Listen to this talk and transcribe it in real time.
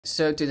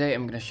So today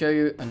I'm going to show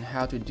you on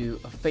how to do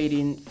a fade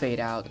in, fade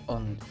out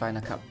on Final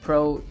Cut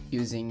Pro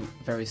using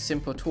very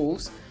simple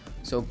tools.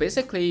 So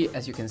basically,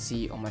 as you can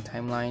see on my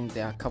timeline,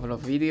 there are a couple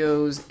of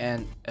videos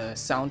and a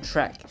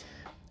soundtrack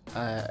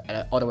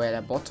all the way at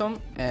the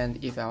bottom.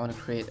 And if I want to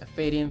create a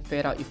fade in,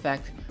 fade out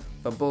effect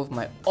for both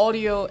my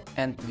audio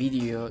and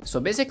video. So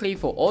basically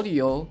for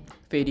audio,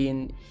 fade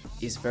in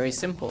is very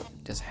simple.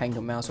 Just hang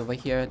your mouse over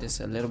here, there's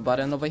a little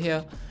button over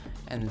here,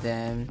 and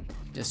then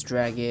just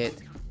drag it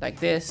like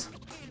this.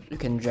 You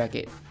can drag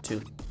it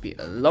to be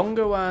a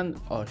longer one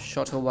or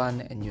shorter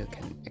one, and you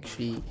can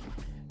actually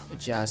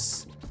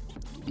adjust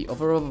the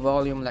overall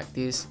volume like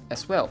this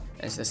as well.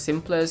 It's the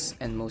simplest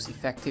and most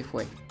effective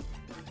way.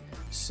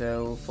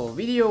 So for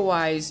video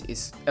wise,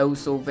 it's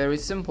also very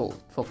simple.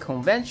 For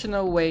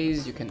conventional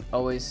ways, you can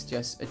always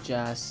just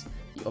adjust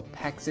the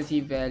opacity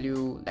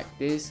value like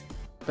this,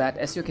 but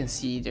as you can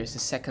see, there's a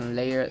second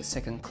layer,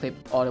 second clip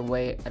all the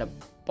way at the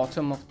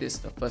bottom of this,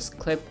 the first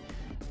clip.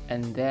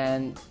 And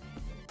then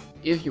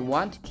if you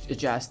want to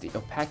adjust the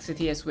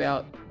opacity as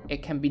well,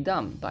 it can be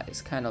done, but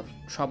it's kind of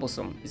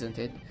troublesome, isn't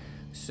it?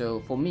 So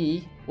for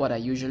me, what I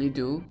usually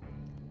do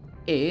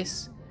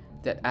is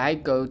that I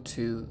go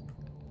to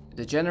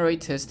the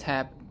generators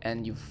tab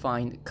and you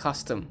find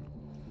custom.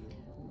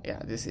 Yeah,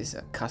 this is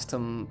a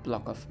custom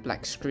block of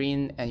black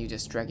screen, and you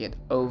just drag it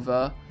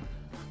over,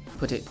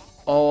 put it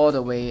all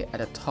the way at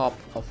the top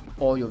of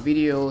all your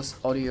videos,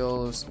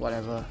 audios,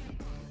 whatever,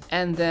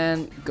 and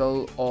then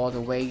go all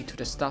the way to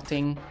the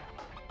starting.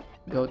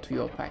 Go to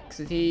your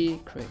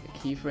opacity, create a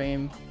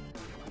keyframe,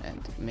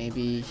 and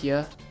maybe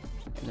here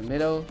in the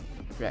middle,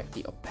 drag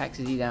the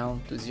opacity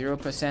down to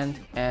 0%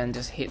 and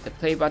just hit the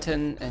play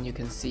button, and you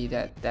can see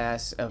that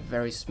that's a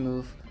very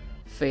smooth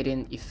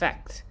fade-in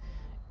effect.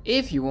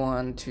 If you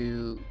want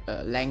to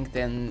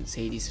lengthen,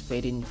 say, this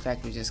fade-in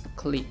effect, you just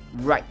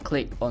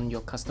right-click on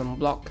your custom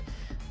block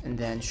and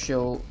then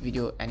show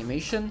video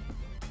animation,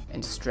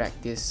 and just drag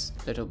this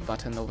little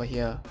button over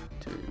here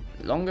to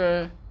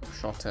longer,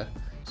 shorter.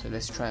 So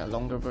let's try a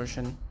longer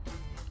version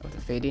of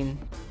the fade in,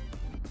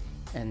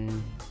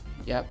 and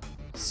yep,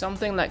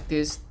 something like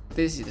this.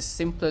 This is the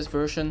simplest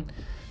version.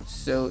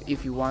 So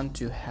if you want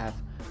to have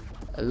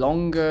a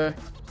longer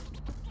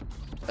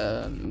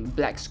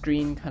black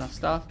screen kind of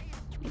stuff,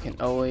 you can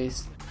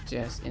always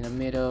just in the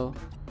middle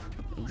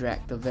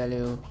drag the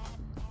value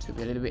to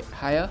be a little bit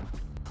higher,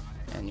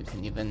 and you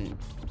can even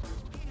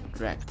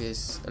drag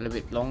this a little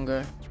bit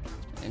longer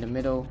in the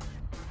middle.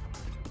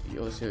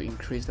 You also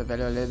increase the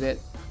value a little bit.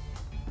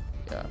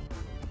 Yeah,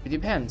 it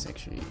depends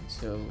actually.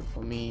 So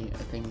for me, I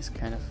think it's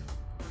kind of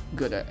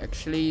good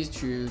actually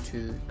to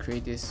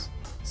create this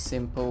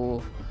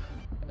simple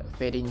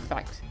fade-in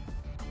effect.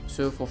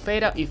 So for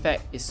fade-out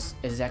effect, it's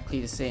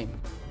exactly the same.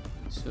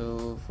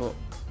 So for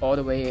all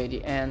the way at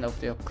the end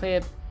of your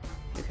clip,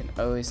 you can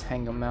always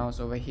hang your mouse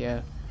over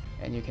here,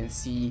 and you can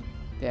see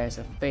there's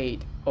a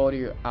fade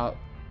audio out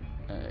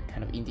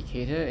kind of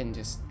indicator, and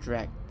just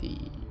drag the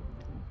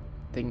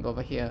thing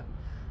over here.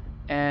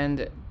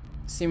 And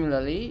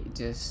similarly,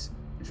 just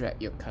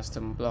drag your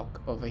custom block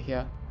over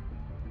here,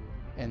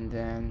 and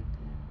then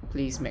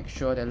please make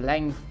sure the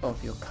length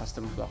of your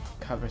custom block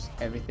covers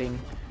everything.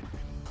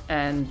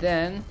 And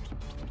then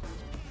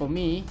for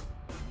me,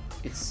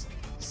 it's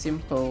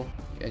simple.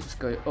 I just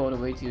go all the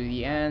way to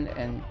the end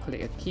and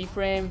click a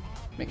keyframe,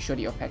 make sure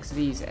the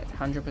opacity is at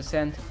 100%,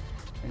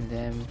 and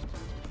then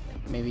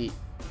maybe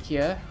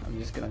here I'm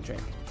just gonna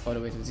drag all the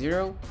way to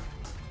 0.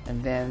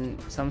 And then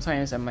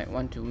sometimes I might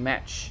want to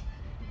match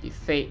the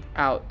fade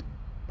out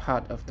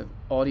part of the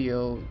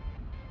audio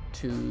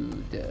to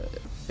the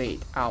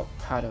fade out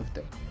part of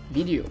the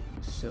video.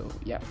 So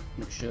yeah,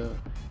 make sure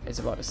it's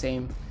about the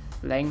same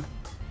length,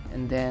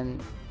 and then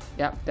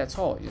yeah, that's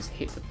all. You just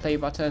hit the play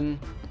button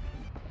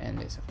and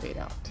there's a fade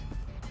out.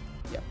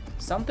 Yeah,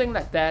 something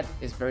like that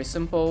is very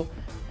simple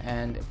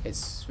and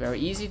it's very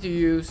easy to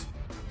use.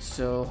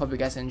 So hope you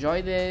guys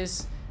enjoy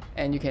this,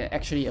 and you can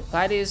actually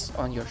apply this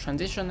on your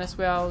transition as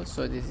well.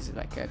 So this is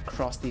like a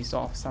cross this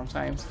off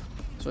sometimes.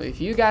 So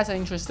if you guys are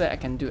interested, I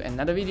can do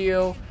another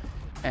video,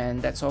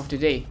 and that's all for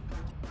today.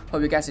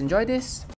 Hope you guys enjoyed this.